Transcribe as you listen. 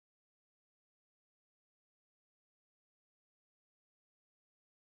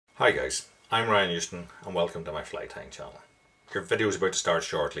Hi guys, I'm Ryan Houston and welcome to my fly tying channel. Your video is about to start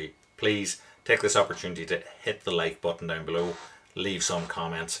shortly. Please take this opportunity to hit the like button down below, leave some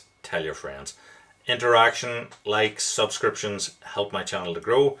comments, tell your friends. Interaction, likes, subscriptions help my channel to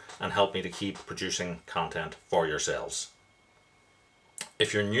grow and help me to keep producing content for yourselves.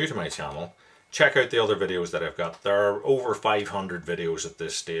 If you're new to my channel, check out the other videos that I've got. There are over 500 videos at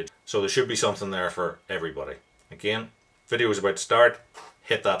this stage, so there should be something there for everybody. Again, video is about to start.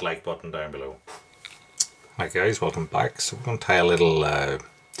 Hit that like button down below. Hi guys, welcome back. So we're going to tie a little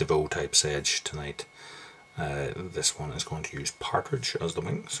Devaux type sedge tonight. This one is going to use Partridge as the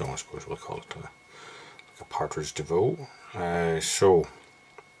wing, so I suppose we'll call it like a Partridge Devaux. So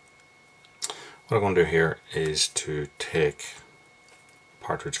what I'm going to do here is to take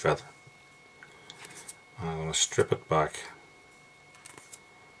Partridge feather. I'm going to strip it back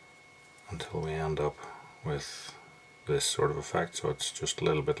until we end up with this sort of effect, so it's just a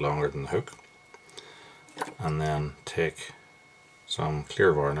little bit longer than the hook, and then take some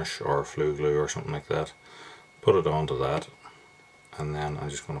clear varnish or flue glue or something like that, put it onto that, and then I'm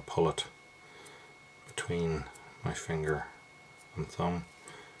just going to pull it between my finger and thumb,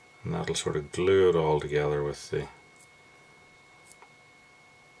 and that'll sort of glue it all together with the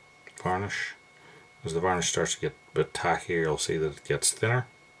varnish. As the varnish starts to get a bit tacky, you'll see that it gets thinner,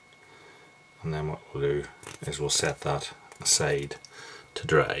 and then what we'll do is we'll set that aside to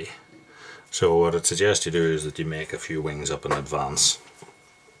dry. So what I'd suggest you do is that you make a few wings up in advance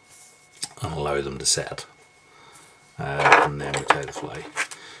and allow them to set, and then we tie the fly.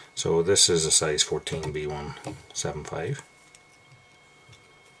 So this is a size 14 B175.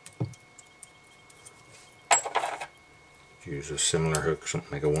 Use a similar hook,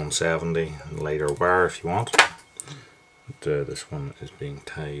 something like a 170, and lighter wire if you want. But, this one is being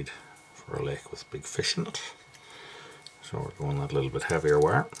tied for a lake with big fish in it, so we're going that little bit heavier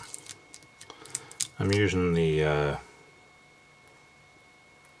wire. I'm using the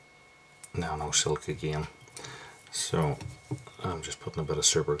nano silk again, so I'm just putting a bit of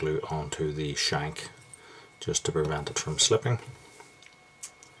super glue onto the shank just to prevent it from slipping,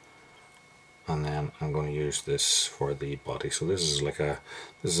 and then I'm going to use this for the body. So this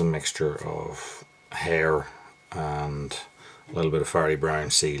is a mixture of hair and a little bit of fairy brown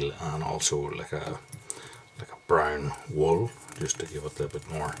seal, and also like a brown wool, just to give it a bit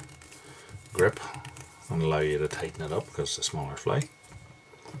more grip and allow you to tighten it up because it's a smaller fly.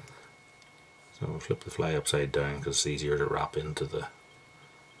 So we'll flip the fly upside down because it's easier to wrap into the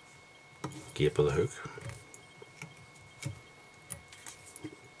gape of the hook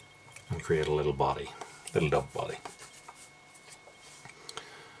and create a little body, little dove body.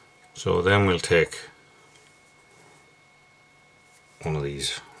 So then we'll take one of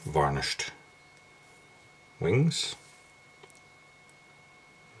these varnished wings,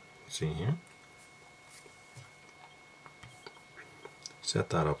 see here, set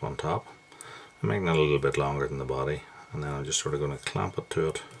that up on top. I'm making it a little bit longer than the body, and then I'm just sort of going to clamp it to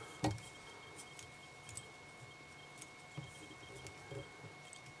it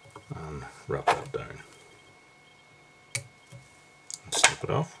and wrap that down and snip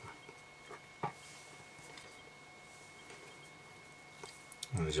it off.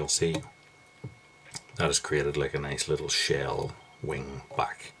 And as you'll see, that has created like a nice little shell wing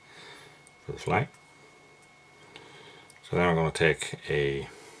back for the fly. So then we're going to take a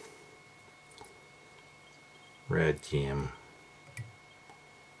red game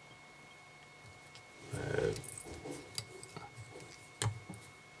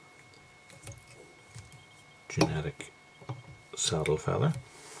genetic saddle feather,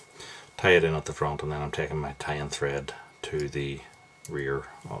 tie it in at the front, and then I'm taking my tying thread to the rear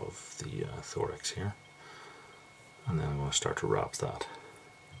of the thorax here, and then I'm going to start to wrap that.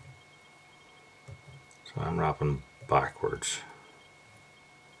 So I'm wrapping backwards,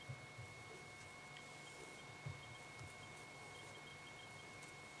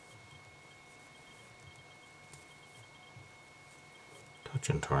 touch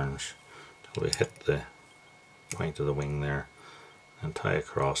and turns till we hit the point of the wing there, and tie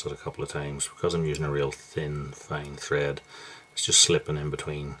across it a couple of times. Because I'm using a real thin fine thread, it's just slipping in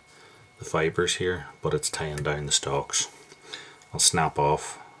between the fibres here, but it's tying down the stalks. I'll snap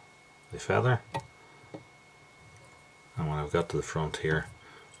off the feather, and when I've got to the front here,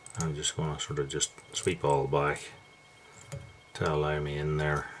 I'm just going to sort of just sweep all back to allow me in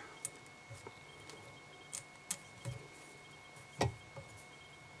there.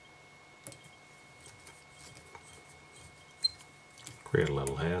 Create a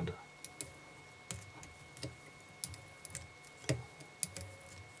little head.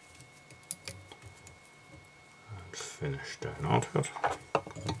 And finish down onto it.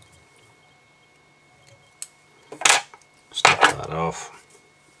 off,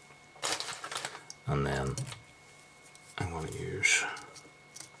 and then I'm going to use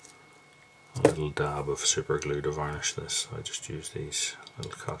a little dab of super glue to varnish this. So I just use these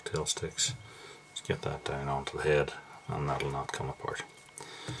little cocktail sticks. Just get that down onto the head and that'll not come apart.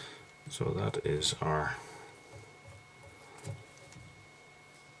 So that is our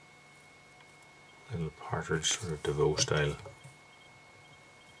little Partridge sort of Devaux style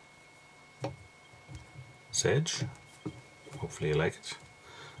sedge. Hopefully you like it.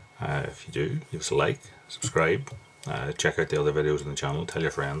 If you do, give us a like, subscribe, check out the other videos on the channel, tell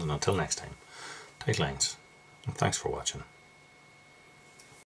your friends, and until next time, tight lines, and thanks for watching.